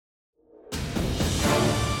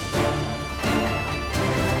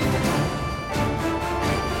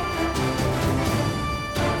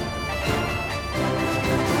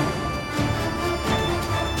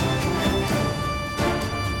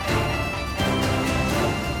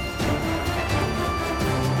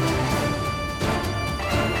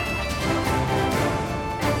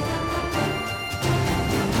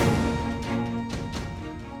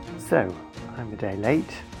So, I'm a day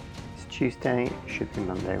late. It's Tuesday, it should be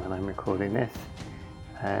Monday when I'm recording this.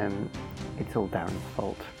 It's all Darren's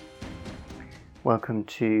fault. Welcome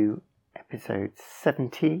to episode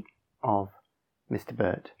 70 of Mr.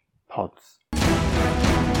 Burt Pods.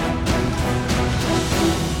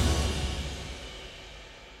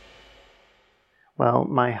 Well,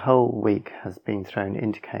 my whole week has been thrown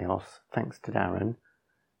into chaos thanks to Darren,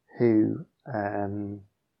 who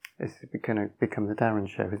this is going to become the Darren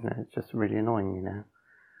show, isn't it? It's just really annoying me now.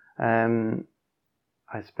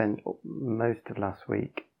 I spent most of last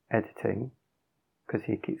week editing because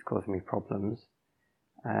he keeps causing me problems.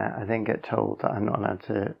 I then get told that I'm not allowed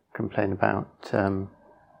to complain about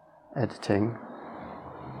editing.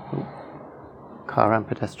 Car and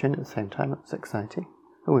pedestrian at the same time. That's exciting.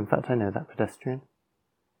 Oh, in fact, I know that pedestrian.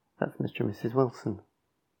 That's Mr. and Mrs. Wilson.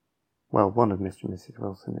 Well, one of Mr. and Mrs.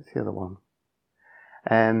 Wilson. It's the other one.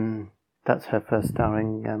 That's her first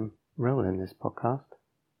starring role in this podcast.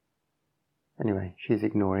 Anyway, she's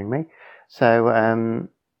ignoring me. So,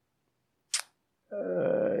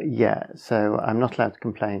 so I'm not allowed to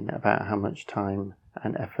complain about how much time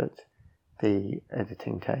and effort the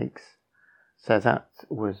editing takes. So that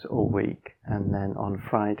was all week, and then on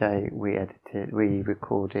Friday we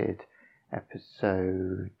recorded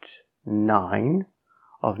episode 9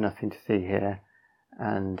 of Nothing to See Here,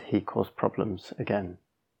 and he caused problems again.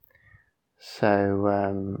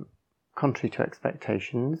 So, contrary to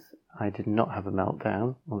expectations, I did not have a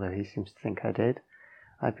meltdown, although he seems to think I did.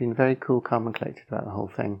 I've been very cool, calm and collected about the whole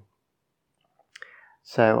thing.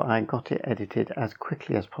 So I got it edited as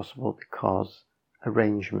quickly as possible because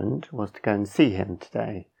arrangement was to go and see him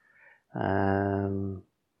today. Travel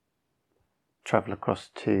across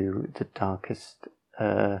to the darkest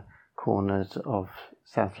corners of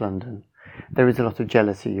South London. There is a lot of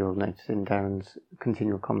jealousy, you'll notice, in Darren's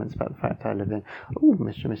continual comments about the fact I live in. Oh,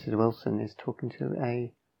 Mr. and Mrs. Wilson is talking to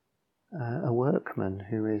a workman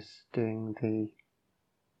who is doing the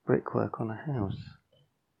brickwork on a house.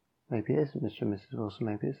 Maybe it isn't Mr. and Mrs. Wilson,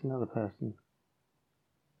 maybe it's another person.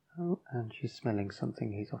 Oh, and she's smelling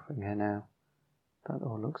something he's offering her now. That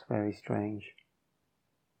all looks very strange.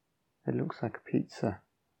 It looks like a pizza.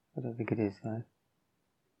 I don't think it is, though.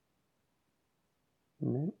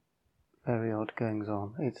 No. Very odd goings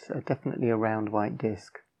on. It's definitely a round white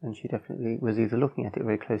disc, and she definitely was either looking at it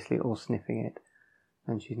very closely or sniffing it.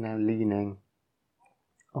 And she's now leaning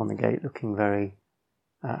on the gate, looking very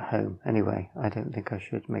at home. Anyway, I don't think I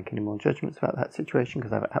should make any more judgments about that situation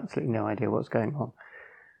because I have absolutely no idea what's going on.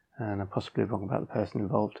 And I'm possibly wrong about the person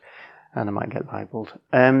involved, and I might get libelled.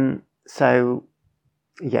 So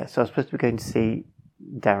I was supposed to be going to see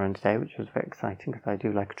Darren today, which was very exciting because I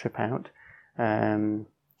do like a trip out.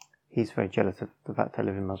 He's very jealous of the fact I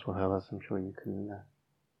live in Muswell Hill, as I'm sure you can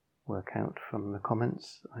work out from the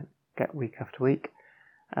comments I get week after week.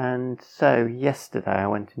 And so yesterday I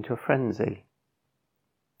went into a frenzy.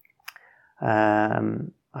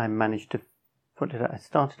 I managed to I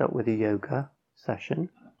started up with a yoga session.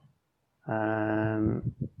 I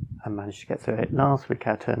managed to get through it. Last week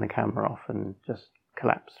I turned the camera off and just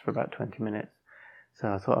collapsed for about 20 minutes. So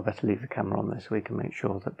I thought I'd better leave the camera on this week and make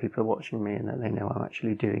sure that people are watching me and that they know I'm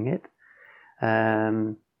actually doing it.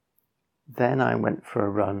 Then I went for a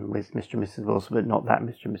run with Mr. and Mrs. Wilson, but not that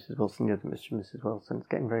Mr. and Mrs. Wilson, the other Mr. and Mrs. Wilson. It's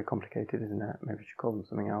getting very complicated, isn't it? Maybe we should call them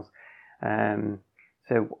something else.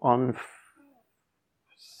 So on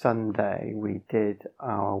Sunday we did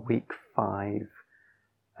our week 5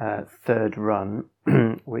 third run,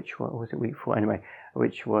 which was it week 4? Anyway,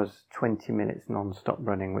 which was 20 minutes non-stop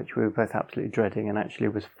running, which we were both absolutely dreading and actually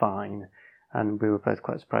was fine. And we were both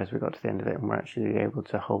quite surprised we got to the end of it and were actually able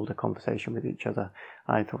to hold a conversation with each other.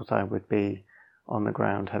 I thought I would be on the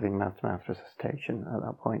ground having mouth-to-mouth resuscitation at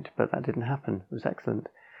that point, but that didn't happen. It was excellent.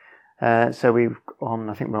 So we're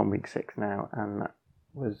on week 6 now, and that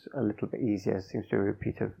was a little bit easier. It seems to be a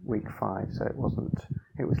repeat of week 5, so it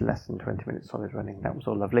was less than 20 minutes solid running. That was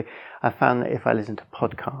all lovely. I found that if I listen to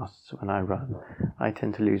podcasts when I run, I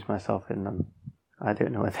tend to lose myself in them. I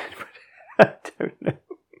don't know whether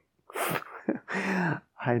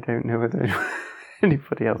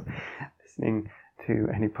anybody else listening to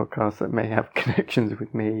any podcast that may have connections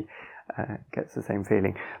with me gets the same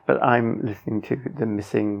feeling. But I'm listening to The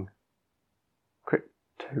Missing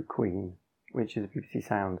Crypto Queen, which is BBC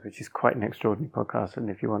Sounds, which is quite an extraordinary podcast, and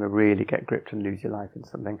if you want to really get gripped and lose your life in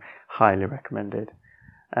something, highly recommended.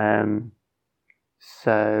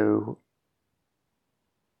 So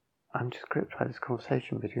I'm just gripped by this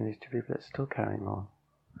conversation between these two people that's still carrying on.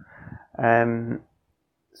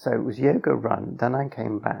 So it was yoga run, then I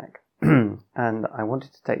came back, and I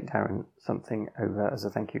wanted to take Darren something over as a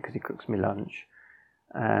thank you because he cooks me lunch.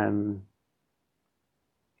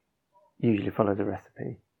 usually follow the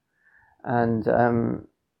recipe. And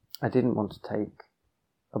I didn't want to take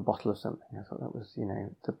a bottle of something. I thought that was,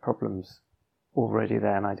 the problem's already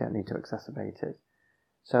there and I don't need to exacerbate it.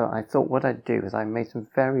 So I thought what I'd do is I made some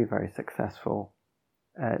very, very successful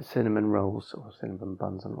cinnamon rolls, or cinnamon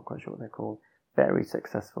buns, I'm not quite sure what they're called. Very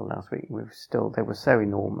successful last week. They were so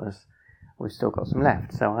enormous, we've still got some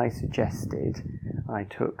left. So I suggested I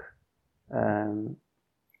took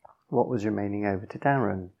what was remaining over to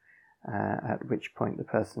Darren, at which point the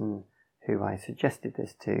person who I suggested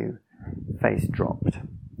this to face dropped.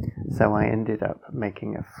 So I ended up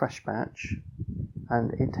making a fresh batch,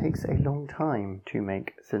 and it takes a long time to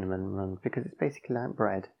make cinnamon runs because it's basically like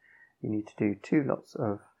bread. You need to do 2 lots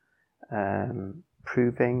of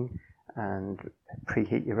proving and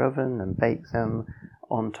preheat your oven and bake them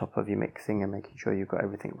on top of your mixing and making sure you've got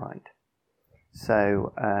everything right.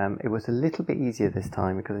 So it was a little bit easier this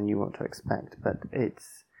time because I knew what to expect, but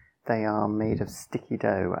they are made of sticky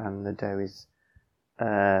dough, and the dough is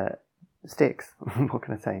sticks. What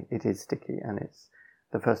can I say? It is sticky, and it's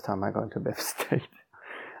the first time I got into a bit of a state,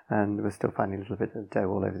 and we're still finding a little bit of dough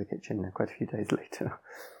all over the kitchen quite a few days later.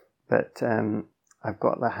 But I've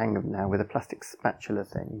got the hang of now with a plastic spatula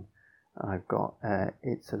thing. I've got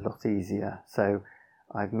it's a lot easier. So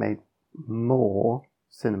I've made more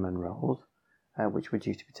cinnamon rolls, which were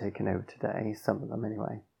due to be taken over today, some of them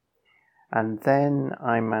anyway. And then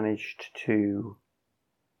I managed to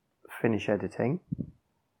finish editing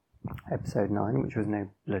episode 9, which was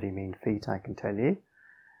no bloody mean feat, I can tell you.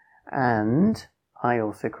 And I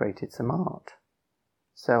also created some art.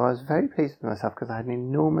 So I was very pleased with myself because I had an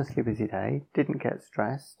enormously busy day, didn't get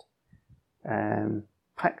stressed,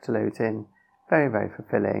 packed loads in, very, very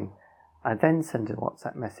fulfilling. I then sent a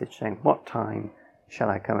WhatsApp message saying, what time shall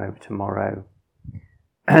I come over tomorrow?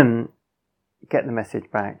 Get the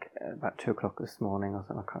message back about 2 o'clock this morning, or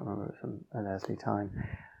something, I can't remember, it was an earthly time.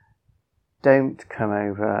 Don't come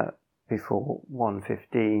over before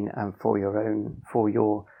 1:15, and for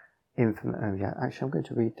your information, actually I'm going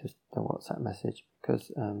to read the WhatsApp message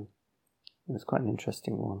because it was quite an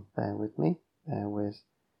interesting one. Bear with me, bear with.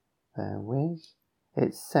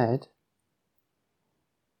 It said,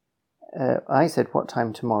 I said what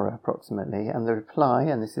time tomorrow approximately, and the reply,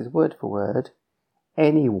 and this is word for word,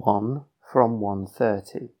 anyone from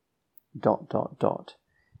 1:30, ...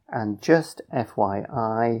 And just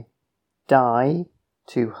FYI, die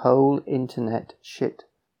to whole internet shit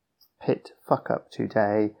pit fuck up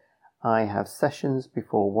today. I have sessions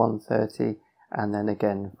before 1:30 and then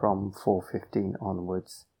again from 4:15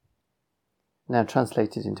 onwards. Now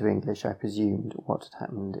translated into English, I presumed what had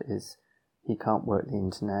happened is he can't work the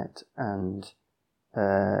internet, and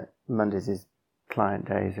Monday's his client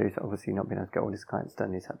day, so he's obviously not been able to get all his clients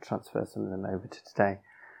done. He's had to transfer some of them over to today.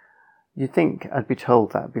 You'd think I'd be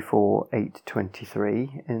told that before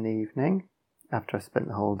 8:23 in the evening, after I spent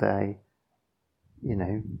the whole day,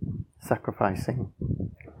 sacrificing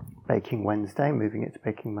baking Wednesday, moving it to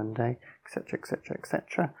baking Monday, etc., etc.,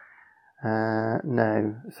 etc.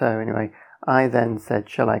 No. So anyway, I then said,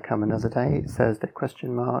 shall I come another day? Thursday, ?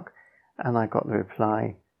 And I got the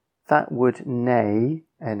reply, that would nay,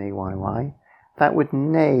 N-A-Y-Y, that would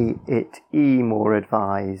nay it more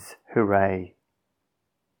advise, hooray.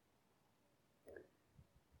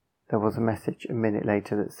 There was a message a minute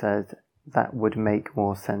later that says, that would make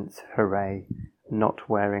more sense, hooray, not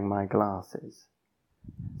wearing my glasses.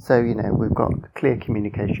 So, we've got clear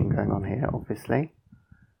communication going on here, obviously.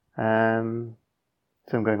 So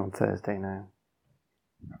I'm going on Thursday now.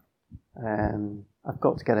 I've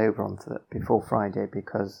got to get over onto that before Friday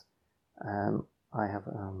because I have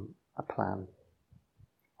a plan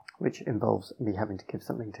which involves me having to give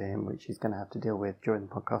something to him, which he's going to have to deal with during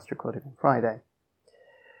the podcast recording on Friday.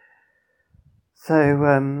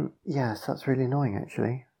 So, yes, that's really annoying,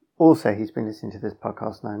 actually. Also, he's been listening to this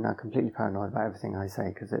podcast now, completely paranoid about everything I say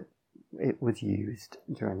because it was used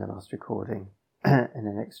during the last recording in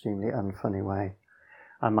an extremely unfunny way.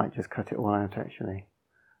 I might just cut it all out, actually.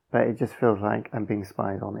 But it just feels like I'm being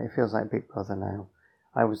spied on. It feels like Big Brother now.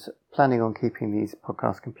 I was planning on keeping these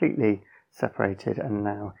podcasts completely separated, and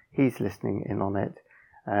now he's listening in on it,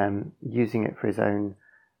 using it for his own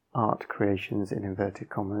art creations in inverted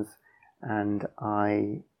commas, and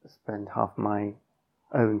I spend half my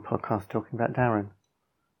own podcast talking about Darren,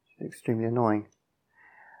 which is extremely annoying.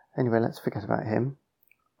 Anyway, let's forget about him.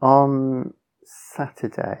 On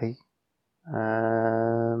Saturday,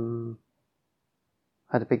 I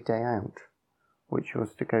had a big day out, which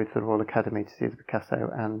was to go to the Royal Academy to see the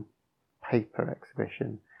Picasso and paper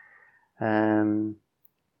exhibition.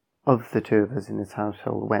 Of the two of us in this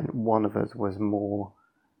household, when one of us was more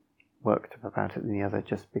worked up about it than the other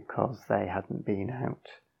just because they hadn't been out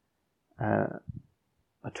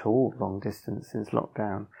at all long distance since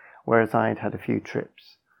lockdown, whereas I'd had a few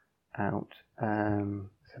trips out.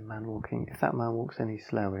 There's a man walking. If that man walks any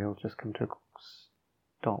slower, he'll just come to a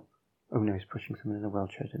stop. Oh no, he's pushing someone in a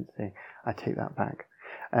wheelchair, I didn't see. I take that back.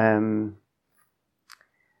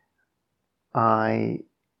 I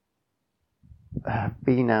have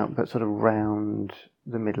been out, but sort of round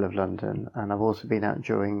the middle of London, and I've also been out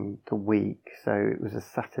during the week. So it was a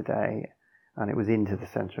Saturday, and it was into the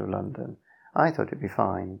centre of London. I thought it'd be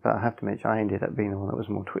fine, but I have to admit, I ended up being the one that was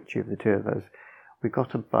more twitchy of the two of us. We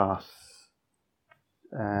got a bus.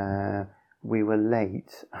 We were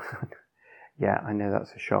late. Yeah, I know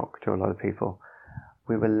that's a shock to a lot of people.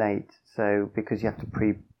 We were late, so because you have to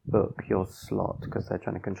pre-book your slot, because they're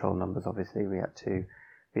trying to control numbers, obviously, we had to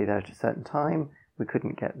be there at a certain time. We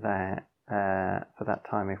couldn't get there for that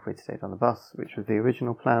time if we'd stayed on the bus, which was the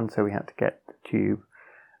original plan, so we had to get the tube.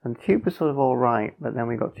 And the tube was sort of all right, but then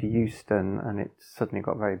we got to Euston, and it suddenly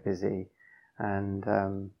got very busy, and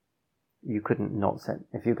you couldn't not sit.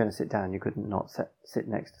 If you were going to sit down, you couldn't not sit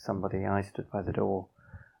next to somebody. I stood by the door,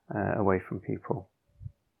 away from people.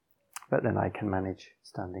 But then I can manage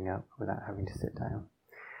standing up without having to sit down.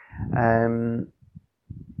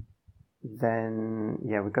 Then,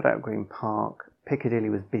 yeah, we got out of Green Park. Piccadilly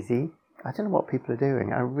was busy. I don't know what people are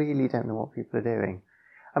doing. I really don't know what people are doing.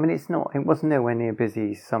 I mean, it was nowhere near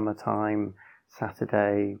busy summertime,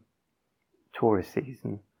 Saturday, tourist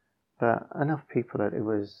season. But enough people that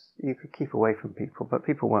you could keep away from people, but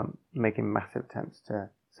people weren't making massive attempts to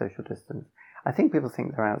social distance. I think people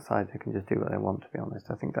think they're outside, they can just do what they want, to be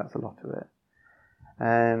honest. I think that's a lot of it.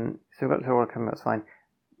 So we got to Royal Academy, that's fine.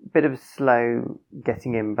 Bit of a slow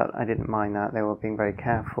getting in, but I didn't mind that. They were being very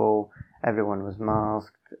careful. Everyone was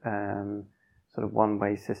masked. Sort of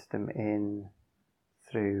one-way system in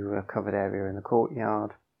through a covered area in the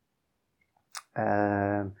courtyard.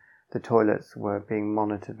 The toilets were being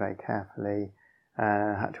monitored very carefully.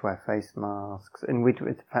 Had to wear face masks, and we'd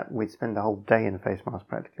spend the whole day in a face mask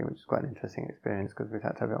practically, which is quite an interesting experience because we'd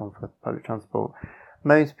had to have it on for public transport.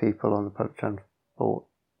 Most people on the public transport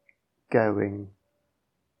going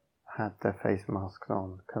had their face masks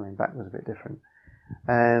on. Coming back was a bit different.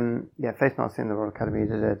 Yeah, face masks in the Royal Academy,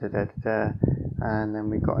 and then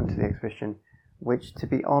we got into the exhibition, which, to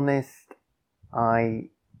be honest, I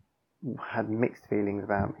had mixed feelings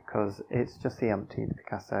about because it's just the umpteenth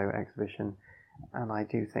Picasso exhibition. And I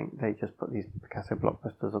do think they just put these Picasso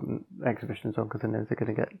blockbusters on exhibitions on because they know they're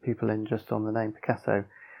going to get people in just on the name Picasso.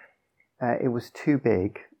 It was too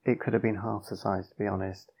big. It could have been half the size, to be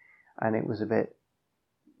honest, and it was a bit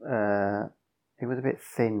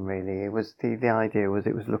thin, really. It was the idea was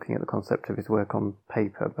it was looking at the concept of his work on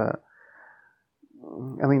paper, but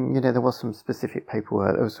I mean, there was some specific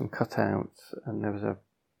paperwork. There was some cutouts, and there was a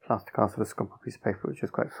plaster cast of a scrumpled piece of paper, which was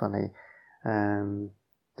quite funny.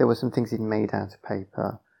 There were some things he'd made out of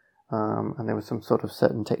paper, and there were some sort of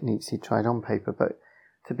certain techniques he'd tried on paper. But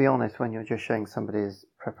to be honest, when you're just showing somebody's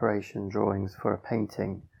preparation drawings for a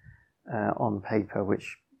painting on paper,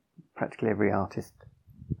 which practically every artist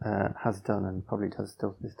has done and probably does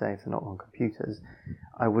still to this day if they're not on computers,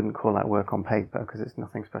 I wouldn't call that work on paper because it's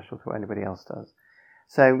nothing special to what anybody else does.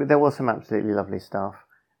 So there was some absolutely lovely stuff.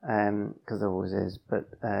 Because there always is, but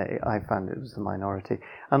I found it was the minority,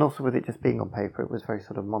 and also with it just being on paper, it was very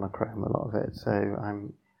sort of monochrome, a lot of it. So I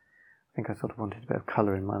think I sort of wanted a bit of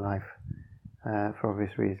colour in my life for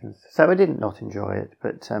obvious reasons. So I didn't not enjoy it,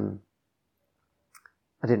 but I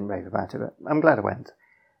didn't rave about it. But I'm glad I went.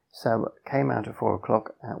 So I came out at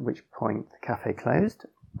 4:00, at which point the cafe closed,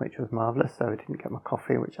 which was marvellous. So I didn't get my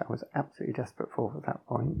coffee, which I was absolutely desperate for at that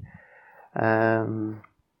point.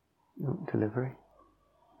 Delivery.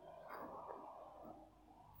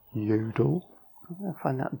 Yodel. I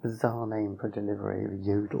find that a bizarre name for a delivery,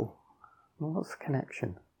 Yodel. Well, what's the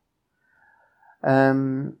connection?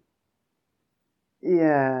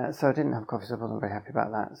 Yeah, so I didn't have coffee, so I wasn't very happy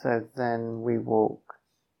about that. So then we walked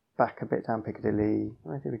back a bit down Piccadilly.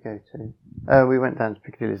 Where did we go to? We went down to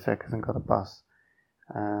Piccadilly Circus and got a bus,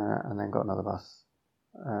 and then got another bus.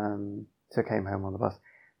 So I came home on the bus.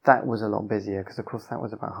 That was a lot busier because, of course, that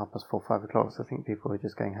was about 4:30, 5 o'clock. So I think people were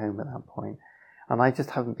just going home at that point. And I just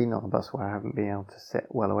haven't been on a bus where I haven't been able to sit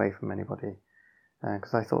well away from anybody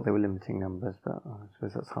because I thought they were limiting numbers, but I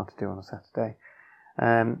suppose that's hard to do on a Saturday.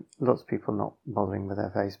 Lots of people not bothering with their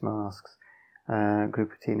face masks. A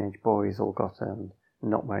group of teenage boys all got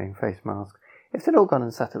not wearing face masks. If they'd all gone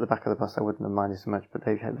and sat at the back of the bus, I wouldn't have minded so much, but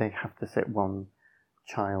they have to sit one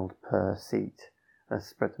child per seat,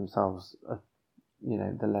 spread themselves,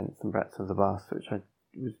 the length and breadth of the bus, which was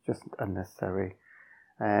just unnecessary.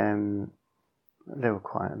 They were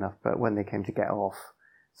quiet enough, but when they came to get off,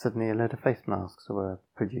 suddenly a load of face masks were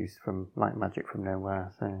produced from like magic from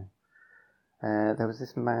nowhere. So there was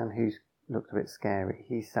this man who looked a bit scary.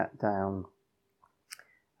 He sat down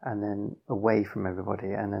and then away from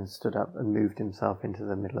everybody, and then stood up and moved himself into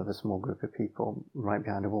the middle of a small group of people, right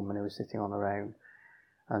behind a woman who was sitting on her own,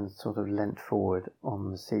 and sort of leant forward on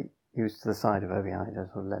the seat. He was to the side of her behind her,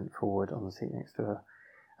 sort of leant forward on the seat next to her,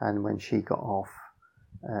 and when she got off,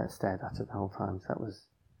 stared at her the whole time. So that was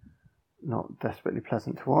not desperately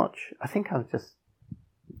pleasant to watch. I think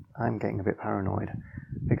I'm getting a bit paranoid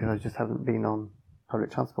because I just haven't been on public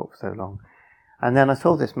transport for so long. And then I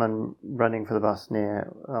saw this man running for the bus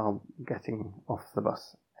near getting off the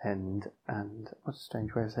bus end, and what's a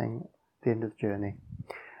strange way of saying the end of the journey.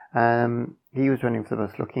 He was running for the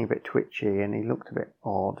bus looking a bit twitchy, and he looked a bit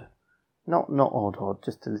odd. Not odd,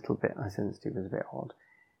 just a little bit. I sensed he was a bit odd.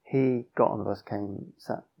 He got on the bus,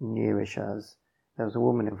 sat nearish us. There was a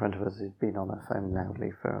woman in front of us who'd been on her phone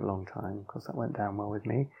loudly for a long time. Of course, that went down well with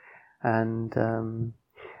me. And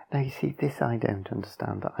now, you see, this I don't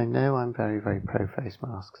understand. I know I'm very, very pro-face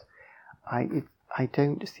masks. I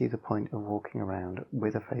don't see the point of walking around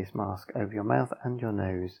with a face mask over your mouth and your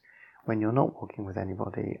nose when you're not walking with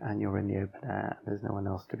anybody and you're in the open air and there's no one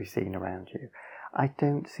else to be seen around you. I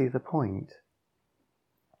don't see the point.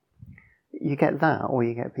 You get that, or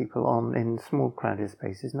you get people in small crowded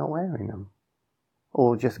spaces not wearing them.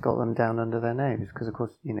 Or just got them down under their nose, because of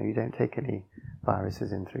course, you don't take any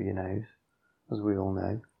viruses in through your nose, as we all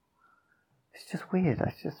know. It's just weird.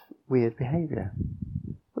 It's just weird behaviour.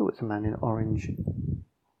 Oh, it's a man in orange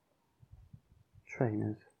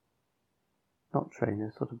trainers. Not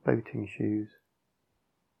trainers, sort of boating shoes.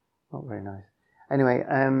 Not very nice. Anyway,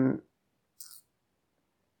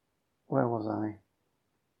 where was I?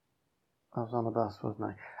 I was on a bus,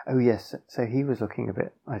 wasn't I? Oh yes, so he was looking a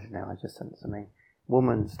bit, I don't know, I just sent something.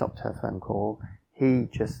 Woman stopped her phone call. He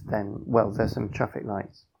just then, there's some traffic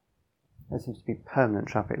lights. There seems to be permanent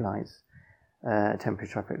traffic lights, temporary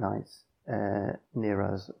traffic lights near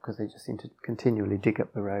us, because they just seem to continually dig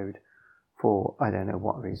up the road for I don't know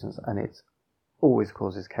what reasons, and it always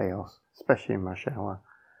causes chaos, especially in rush hour.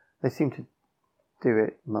 They seem to do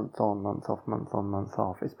it month on, month off, month on, month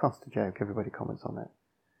off. It's past a joke, everybody comments on it.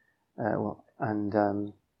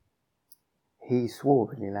 He swore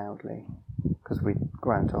really loudly because we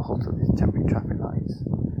ground to a halt at these temporary traffic lights.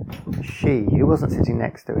 She, who wasn't sitting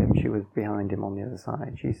next to him, she was behind him on the other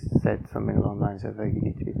side. She said something along the lines of, "Oh, you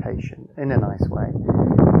need to be patient," in a nice way.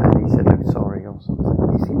 And he said, "Oh, sorry," or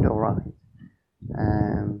something. He seemed all right.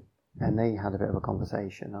 And they had a bit of a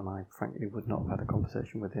conversation, and I frankly would not have had a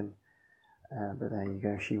conversation with him. But there you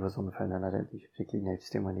go. She was on the phone, and I don't think she particularly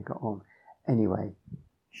noticed him when he got on. Anyway,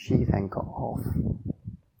 she then got off,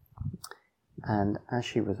 and as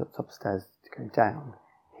she was up top stairs to go down,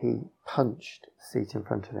 he punched the seat in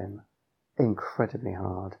front of him incredibly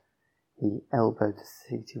hard. He elbowed the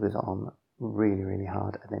seat he was on really, really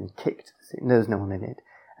hard, and then kicked the seat. There was no one in it,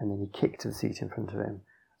 and then he kicked the seat in front of him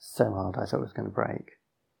so hard I thought it was going to break.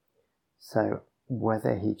 So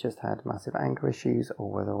whether he just had massive anger issues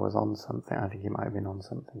or whether it was on something, I think he might have been on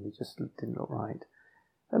something. He just didn't look right.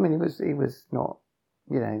 I mean, he was not,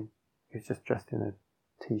 he was just dressed in a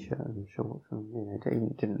t-shirt and shorts, and he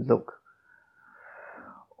didn't look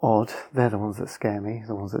odd. They're the ones that scare me,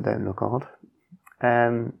 the ones that don't look odd.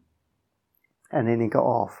 And then he got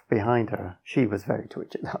off behind her. She was very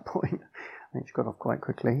twitchy at that point. I think she got off quite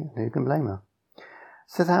quickly, and who can blame her?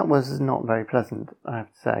 So that was not very pleasant, I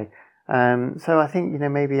have to say. So I think,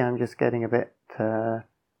 maybe I'm just getting a bit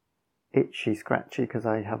itchy, scratchy, because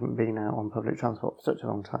I haven't been out on public transport for such a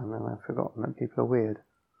long time, and I've forgotten that people are weird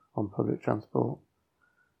on public transport.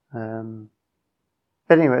 But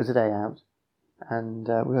anyway, it was a day out, and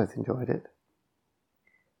we both enjoyed it.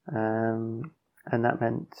 And that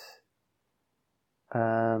meant,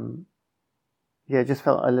 it just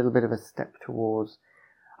felt a little bit of a step towards,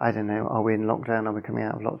 I don't know, are we in lockdown? Are we coming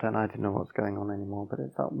out of lockdown? I don't know what's going on anymore, but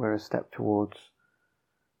it felt we're a step towards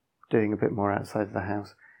doing a bit more outside of the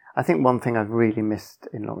house. I think one thing I've really missed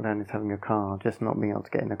in lockdown is having a car, just not being able to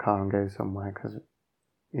get in a car and go somewhere, because,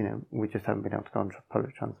 we just haven't been able to go on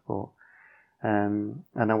public transport. And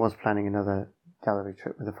I was planning another gallery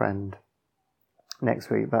trip with a friend next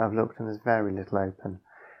week, but I've looked and there's very little open.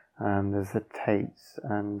 There's the Tate's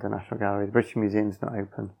and the National Gallery. The British Museum's not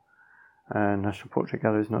open. National Portrait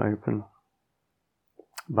Gallery's not open.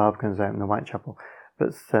 Barbican's open, the Whitechapel.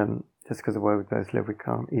 But just because of where we both live, we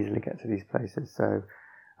can't easily get to these places. So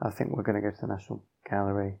I think we're going to go to the National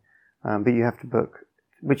Gallery. But you have to book,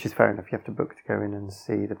 which is fair enough. You have to book to go in and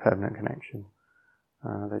see the Permanent Connection.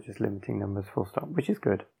 They're just limiting numbers full stop, which is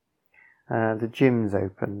good. The gym's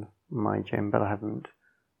open, my local gym, but I haven't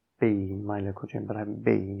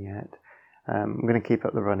been yet. I'm going to keep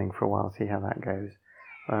up the running for a while, see how that goes.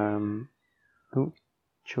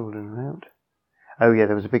 Children are out. Oh yeah,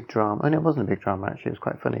 there was a big drama. Oh no, it wasn't a big drama actually, it was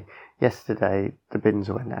quite funny. Yesterday, the bins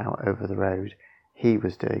went out over the road. He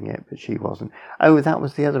was doing it, but she wasn't. Oh, that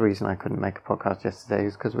was the other reason I couldn't make a podcast yesterday,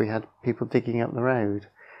 is because we had people digging up the road.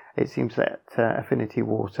 It seems that Affinity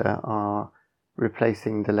Water are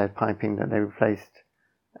replacing the lead piping that they replaced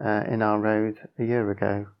in our road a year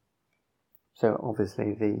ago. So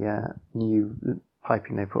obviously the new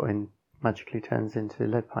piping they put in magically turns into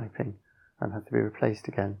lead piping and has to be replaced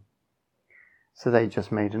again. So they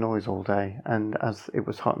just made a noise all day, and as it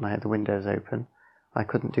was hot and I had the windows open, I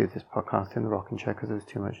couldn't do this podcast in the rocking chair because there was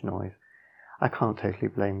too much noise. I can't totally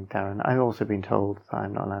blame Darren. I've also been told that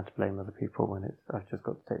I'm not allowed to blame other people when I've just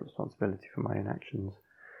got to take responsibility for my own actions.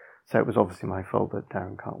 So it was obviously my fault that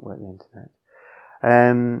Darren can't work the internet.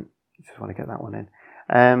 Just want to get that one in.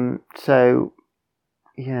 So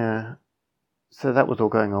that was all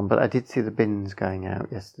going on, but I did see the bins going out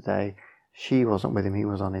yesterday. She wasn't with him, he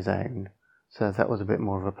was on his own. So that was a bit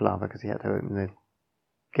more of a palaver because he had to open the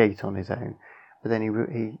gate on his own. But then he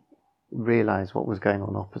realised what was going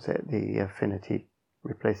on opposite, the Affinity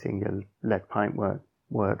replacing your lead pipe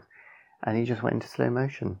work, and he just went into slow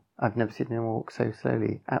motion. I've never seen him walk so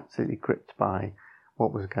slowly, absolutely gripped by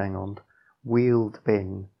what was going on. Wheeled the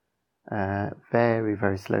bin very,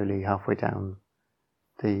 very slowly halfway down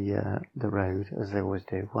the road, as they always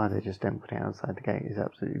do. Why they just don't put it outside the gate is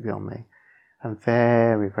absolutely beyond me. And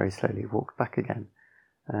very, very slowly walked back again,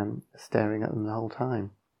 staring at them the whole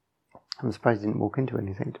time. I'm surprised he didn't walk into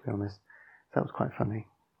anything, to be honest. That was quite funny.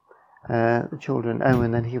 The children,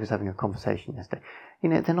 and then he was having a conversation yesterday.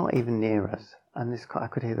 They're not even near us, and I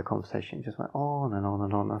could hear the conversation. It just went on and on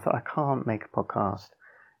and on. I thought, I can't make a podcast.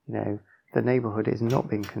 The neighbourhood is not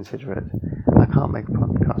being considerate. I can't make a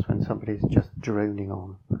podcast when somebody's just droning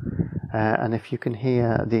on. And if you can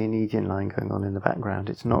hear the Enedian line going on in the background,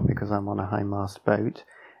 it's not because I'm on a high-mast boat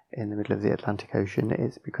in the middle of the Atlantic Ocean.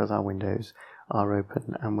 It's because our windows are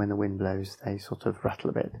open, and when the wind blows, they sort of rattle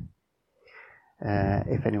a bit.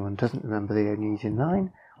 If anyone doesn't remember the Onesian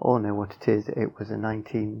line or know what it is, it was a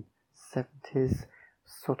 1970s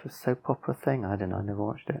sort of soap opera thing. I don't know, I never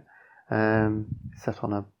watched it. Set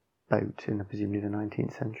on a boat in presumably the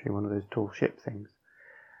 19th century, one of those tall ship things.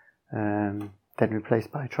 Then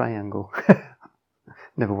replaced by a triangle.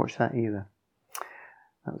 Never watched that either.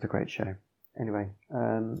 That was a great show. Anyway,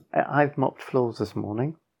 I've mopped floors this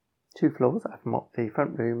morning. 2 floors. I've mopped the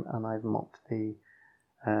front room and I've mopped the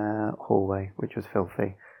hallway, which was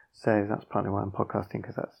filthy. So that's partly why I'm podcasting,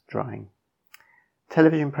 because that's drying.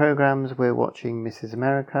 Television programs, we're watching Mrs.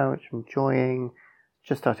 America, which I'm enjoying.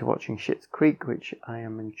 Just started watching Schitt's Creek, which I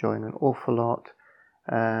am enjoying an awful lot.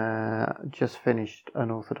 Just finished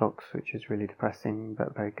Unorthodox, which is really depressing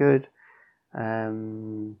but very good.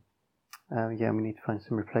 We need to find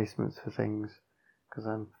some replacements for things, because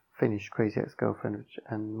I'm finished Crazy Ex-Girlfriend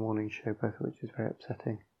and Morning Show, both of which is very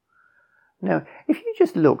upsetting. No, if you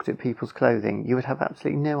just looked at people's clothing, you would have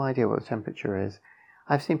absolutely no idea what the temperature is.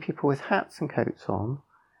 I've seen people with hats and coats on,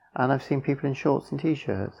 and I've seen people in shorts and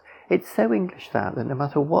t-shirts. It's so English that no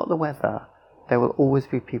matter what the weather, there will always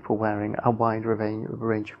be people wearing a wide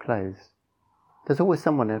range of clothes. There's always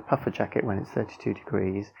someone in a puffer jacket when it's 32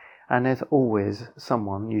 degrees, and there's always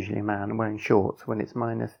someone, usually a man, wearing shorts when it's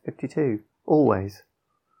minus 52. Always.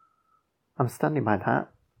 I'm standing by that.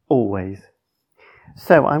 Always.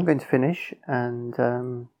 So I'm going to finish and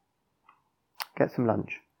get some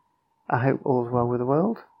lunch. I hope all's well with the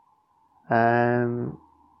world.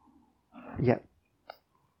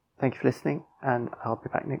 Thank you for listening, and I'll be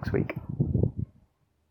back next week.